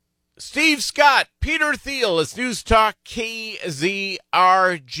Steve Scott, Peter Thiel, it's News Talk KZRG.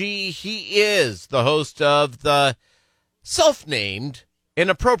 He is the host of the self-named,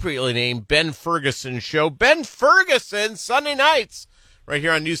 inappropriately named Ben Ferguson Show. Ben Ferguson, Sunday nights, right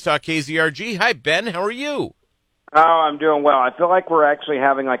here on News Talk KZRG. Hi, Ben. How are you? Oh, I'm doing well. I feel like we're actually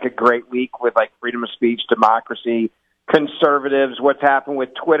having like a great week with like freedom of speech, democracy, conservatives. What's happened with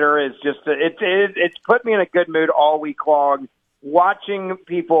Twitter is just it's put me in a good mood all week long. Watching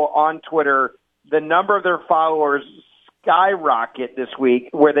people on Twitter, the number of their followers skyrocket this week,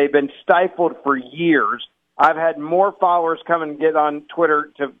 where they've been stifled for years. I've had more followers come and get on Twitter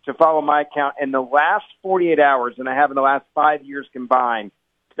to follow my account in the last 48 hours than I have in the last 5 years combined.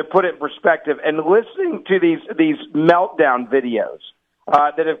 To put it in perspective, and listening to these meltdown videos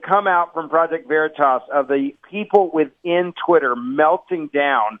that have come out from Project Veritas of the people within Twitter melting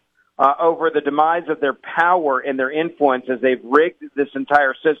down over the demise of their power and their influence as they've rigged this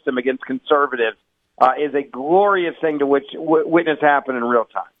entire system against conservatives is a glorious thing to witness happen in real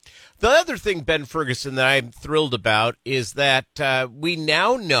time. The other thing, Ben Ferguson, that I'm thrilled about is that we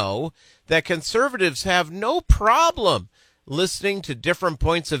now know that conservatives have no problem listening to different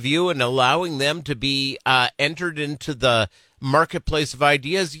points of view and allowing them to be entered into the marketplace of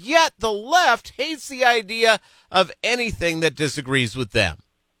ideas, yet the left hates the idea of anything that disagrees with them.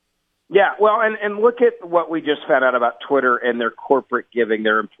 Yeah, well, and look at what we just found out about Twitter and their corporate giving,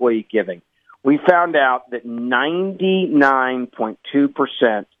 their employee giving. We found out that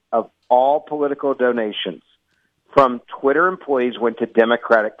 99.2% of all political donations from Twitter employees went to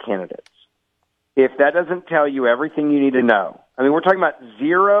Democratic candidates. If that doesn't tell you everything you need to know, I mean, we're talking about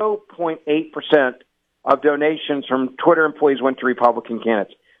 0.8% of donations from Twitter employees went to Republican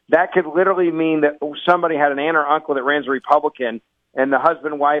candidates. That could literally mean that somebody had an aunt or uncle that ran as a Republican, and the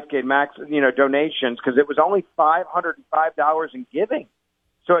husband and wife gave donations because it was only $505 in giving.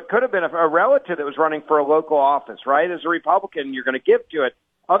 So it could have been a relative that was running for a local office, right? As a Republican, you're going to give to it.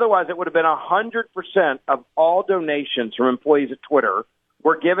 Otherwise, it would have been 100% of all donations from employees at Twitter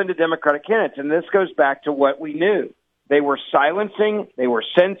were given to Democratic candidates. And this goes back to what we knew. They were silencing, they were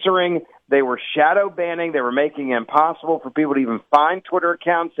censoring, they were shadow banning, they were making it impossible for people to even find Twitter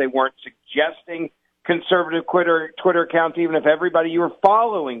accounts. They weren't suggesting conservative Twitter accounts, even if everybody you were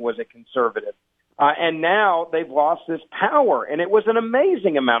following was a conservative. And now they've lost this power, and it was an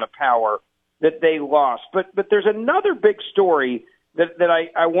amazing amount of power that they lost. But there's another big story that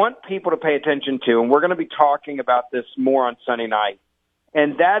I want people to pay attention to, and we're going to be talking about this more on Sunday night.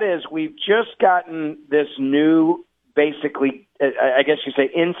 And that is, we've just gotten this new, basically, I guess you say,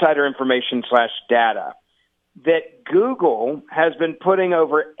 insider information / data that Google has been putting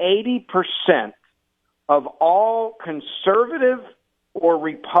over 80% of all conservative or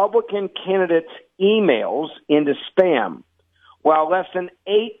Republican candidates' emails into spam, while less than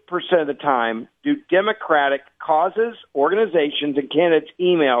 8% of the time do Democratic causes, organizations, and candidates'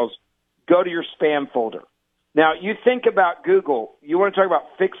 emails go to your spam folder. Now, you think about Google, you want to talk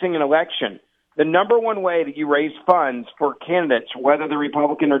about fixing an election. The number one way that you raise funds for candidates, whether they're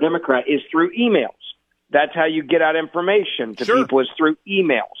Republican or Democrat, is through emails. That's how you get out information to people, is through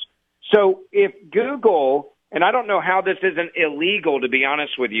emails. So if Google, and I don't know how this isn't illegal, to be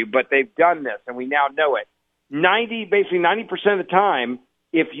honest with you, but they've done this, and we now know it. 90% of the time,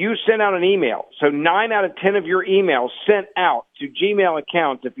 if you send out an email, so 9 out of 10 of your emails sent out to Gmail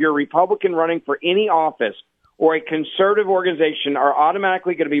accounts, if you're a Republican running for any office or a conservative organization, are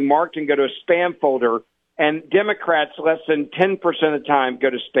automatically going to be marked and go to a spam folder, and Democrats, less than 10% of the time, go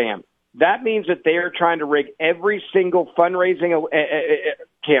to spam. That means that they are trying to rig every single fundraising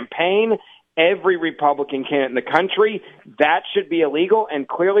campaign, every Republican candidate in the country. That should be illegal, and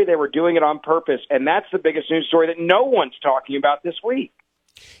clearly they were doing it on purpose, and that's the biggest news story that no one's talking about this week.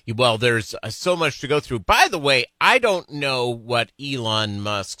 Well, there's so much to go through. By the way, I don't know what Elon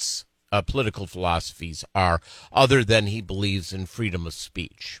Musk's political philosophies are, other than he believes in freedom of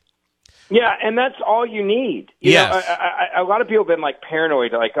speech. Yeah, and that's all you need. You know, a lot of people have been like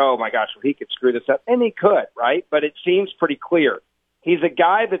paranoid, like, oh my gosh, well, he could screw this up. And he could, right? But it seems pretty clear. He's a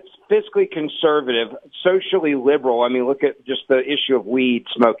guy that's fiscally conservative, socially liberal. I mean, look at just the issue of weed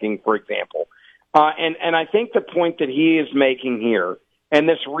smoking, for example. And I think the point that he is making here, and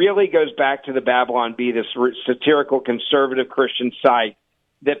this really goes back to the Babylon Bee, this satirical conservative Christian site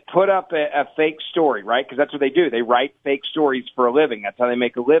that put up a fake story, right? Because that's what they do. They write fake stories for a living. That's how they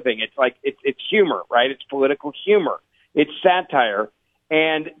make a living. It's like, it's humor, right? It's political humor. It's satire.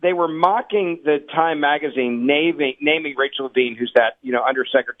 And they were mocking the Time magazine, naming Rachel Levine, who's that,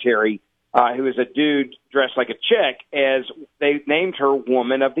 undersecretary, who is a dude dressed like a chick, as they named her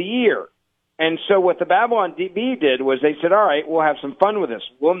Woman of the Year. And so what the Babylon DB did was they said, all right, we'll have some fun with this.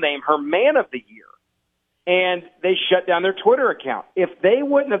 We'll name her Man of the Year. And they shut down their Twitter account. If they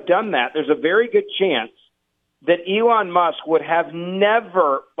wouldn't have done that, there's a very good chance that Elon Musk would have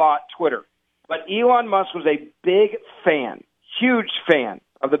never bought Twitter. But Elon Musk was a big fan, huge fan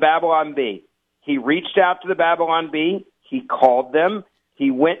of the Babylon Bee. He reached out to the Babylon Bee. He called them. He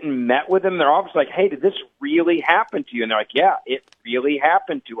went and met with them. They're always like, hey, did this really happen to you? And they're like, yeah, it really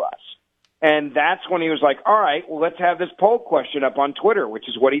happened to us. And that's when he was like, all right, well, let's have this poll question up on Twitter, which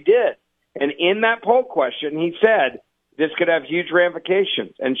is what he did. And in that poll question, he said, this could have huge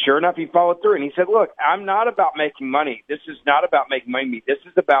ramifications. And sure enough, he followed through. And he said, look, I'm not about making money. This is not about making money. This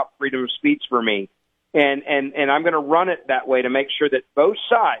is about freedom of speech for me. And I'm going to run it that way to make sure that both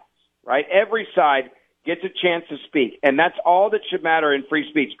sides, right, every side gets a chance to speak. And that's all that should matter in free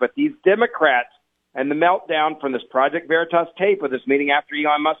speech. But these Democrats and the meltdown from this Project Veritas tape of this meeting after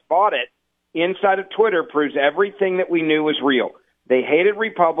Elon Musk bought it inside of Twitter proves everything that we knew was real. They hated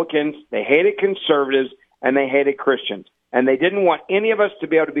Republicans, they hated conservatives, and they hated Christians. And they didn't want any of us to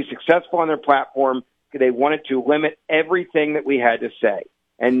be able to be successful on their platform. They wanted to limit everything that we had to say.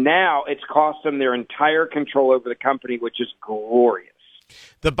 And now it's cost them their entire control over the company, which is glorious.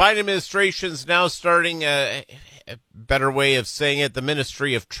 The Biden administration is now starting a better way of saying it, the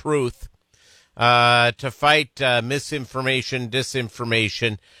Ministry of Truth, to fight misinformation,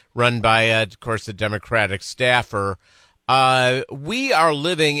 disinformation, run by, of course, a Democratic staffer. We are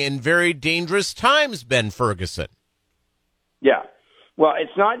living in very dangerous times, Ben Ferguson. Yeah. Well,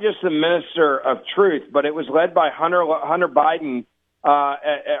 it's not just the Minister of Truth, but it was led by Hunter Biden,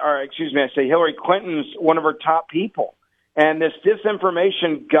 Hillary Clinton's one of her top people. And this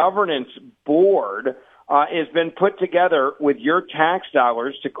Disinformation Governance Board has been put together with your tax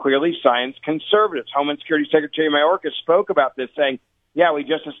dollars to clearly silence conservatives. Homeland Security Secretary Mayorkas spoke about this, saying, yeah, we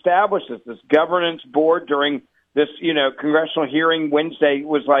just established this governance board during this, congressional hearing Wednesday.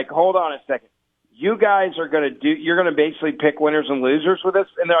 Was like, hold on a second. You guys are going to you're going to basically pick winners and losers with this.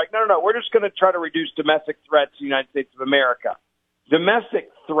 And they're like, no, we're just going to try to reduce domestic threats in the United States of America. Domestic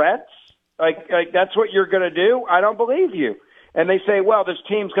threats? Like that's what you're going to do? I don't believe you. And they say, well, this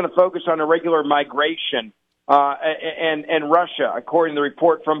team's going to focus on irregular migration and Russia, according to the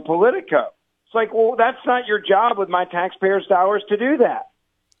report from Politico. It's like, well, that's not your job with my taxpayers' dollars to do that.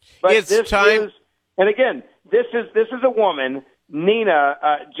 But it's time. And again, this is a woman, Nina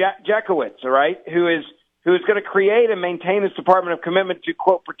Jackowitz, all right, who is going to create and maintain this Department of Commitment to,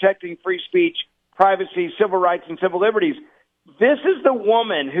 quote, protecting free speech, privacy, civil rights, and civil liberties. This is the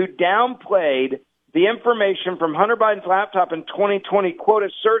woman who downplayed the information from Hunter Biden's laptop in 2020, quote,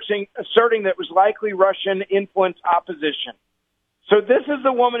 asserting that it was likely Russian influence opposition. So this is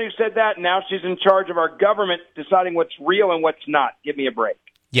the woman who said that, and now she's in charge of our government deciding what's real and what's not. Give me a break.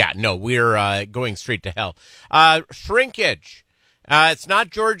 Yeah, no, we're going straight to hell. Shrinkage. It's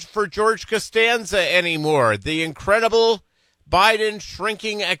not George Costanza anymore. The incredible Biden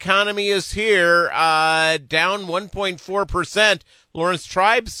shrinking economy is here, down 1.4%. Lawrence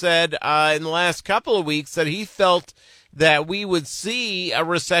Tribe said in the last couple of weeks that he felt that we would see a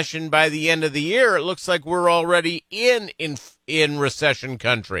recession by the end of the year. It looks like we're already in recession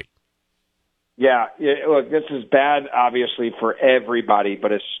country. Yeah, look, this is bad, obviously, for everybody,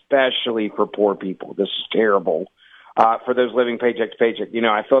 but especially for poor people. This is terrible for those living paycheck to paycheck.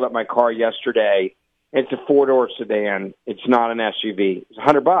 I filled up my car yesterday. It's a four-door sedan. It's not an SUV. It's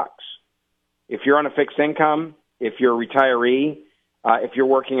 $100. If you're on a fixed income, if you're a retiree, if you're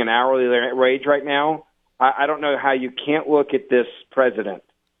working an hourly wage right now, I don't know how you can't look at this president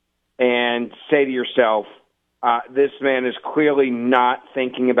and say to yourself, this man is clearly not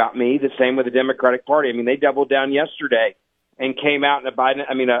thinking about me. The same with the Democratic Party. I mean, they doubled down yesterday and came out, and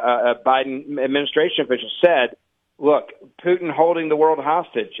a Biden administration official said, look, Putin holding the world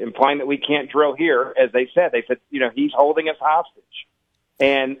hostage, implying that we can't drill here, as they said. They said, he's holding us hostage.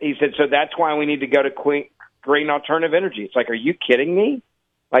 And he said, so that's why we need to go to green alternative energy. It's like, are you kidding me?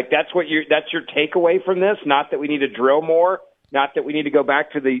 Like, that's your takeaway from this? Not that we need to drill more, not that we need to go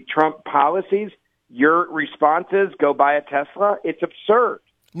back to the Trump policies. Your response is go buy a Tesla? It's absurd.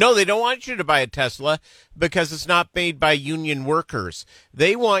 No, they don't want you to buy a Tesla because it's not made by union workers.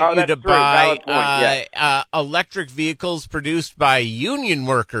 They want you to buy electric vehicles produced by union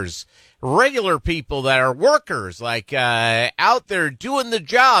workers, regular people that are workers, like out there doing the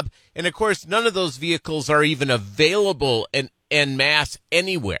job. And, of course, none of those vehicles are even available en masse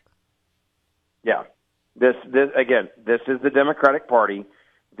anywhere. Yeah. This is the Democratic Party.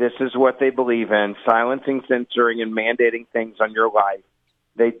 This is what they believe in, silencing, censoring, and mandating things on your life.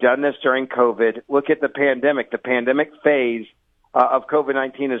 They've done this during COVID. Look at the pandemic. The pandemic phase of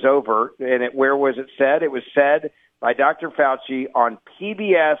COVID-19 is over. And where was it said? It was said by Dr. Fauci on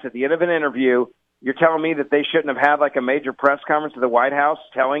PBS at the end of an interview. You're telling me that they shouldn't have had like a major press conference at the White House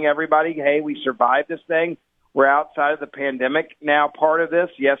telling everybody, hey, we survived this thing. We're outside of the pandemic now part of this.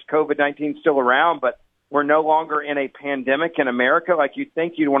 Yes, COVID-19 is still around, but we're no longer in a pandemic in America. Like you'd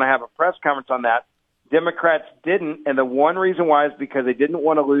think you'd want to have a press conference on that. Democrats didn't, and the one reason why is because they didn't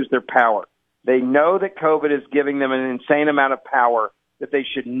want to lose their power. They know that COVID is giving them an insane amount of power that they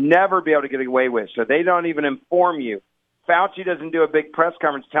should never be able to get away with, so they don't even inform you. Fauci doesn't do a big press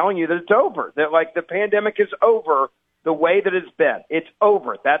conference telling you that it's over, that like the pandemic is over the way that it's been. It's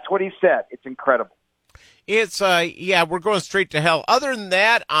over. That's what he said. It's incredible. It's, we're going straight to hell. Other than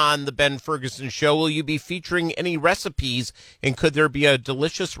that, on the Ben Ferguson Show, will you be featuring any recipes, and could there be a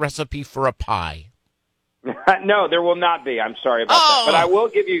delicious recipe for a pie? No, there will not be. I'm sorry about that. But I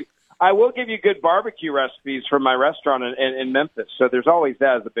will give you good barbecue recipes from my restaurant in Memphis. So there's always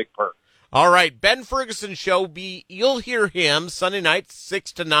that as a big perk. All right, Ben Ferguson Show. You'll hear him Sunday night,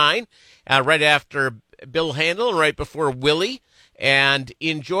 6 to 9, right after Bill Handel and right before Willie. And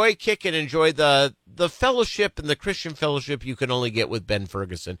enjoy the fellowship and the Christian fellowship you can only get with Ben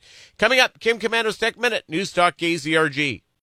Ferguson. Coming up, Kim Komando's Tech Minute, News Talk KZRG.